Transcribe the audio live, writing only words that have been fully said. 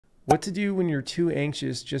What to do when you're too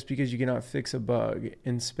anxious just because you cannot fix a bug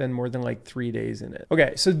and spend more than like 3 days in it.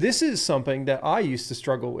 Okay, so this is something that I used to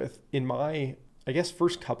struggle with in my, I guess,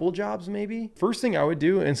 first couple jobs maybe. First thing I would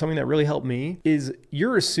do, and something that really helped me, is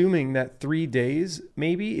you're assuming that 3 days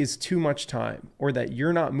maybe is too much time, or that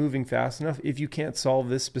you're not moving fast enough if you can't solve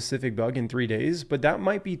this specific bug in 3 days, but that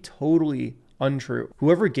might be totally untrue.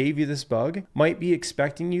 Whoever gave you this bug might be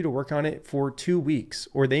expecting you to work on it for 2 weeks,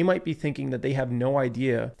 or they might be thinking that they have no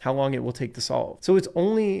idea how long it will take to solve. So it's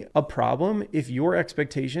only a problem if your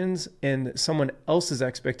expectations and someone else's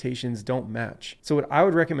expectations don't match. So what I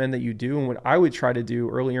would recommend that you do, and what I would try to do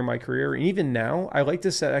earlier in my career, and even now, I like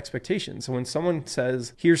to set expectations. So when someone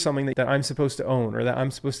says, here's something that I'm supposed to own or that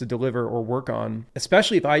I'm supposed to deliver or work on,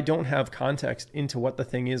 especially if I don't have context into what the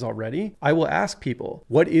thing is already, I will ask people,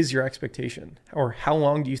 what is your expectation? Or how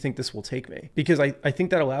long do you think this will take me? Because I think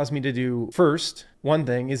that allows me to do, first, one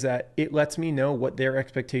thing is that it lets me know what their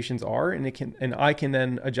expectations are, and I can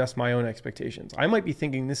then adjust my own expectations. I might be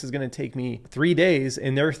thinking this is going to take me 3 days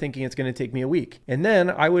and they're thinking it's going to take me a week. And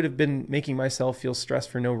then I would have been making myself feel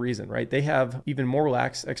stressed for no reason, right? They have even more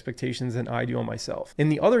lax expectations than I do on myself.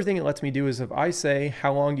 And the other thing it lets me do is if I say,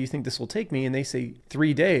 how long do you think this will take me? And they say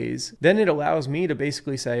 3 days, then it allows me to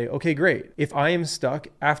basically say, okay, great. If I am stuck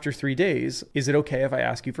after 3 days, is it okay if I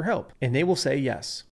ask you for help? And they will say yes.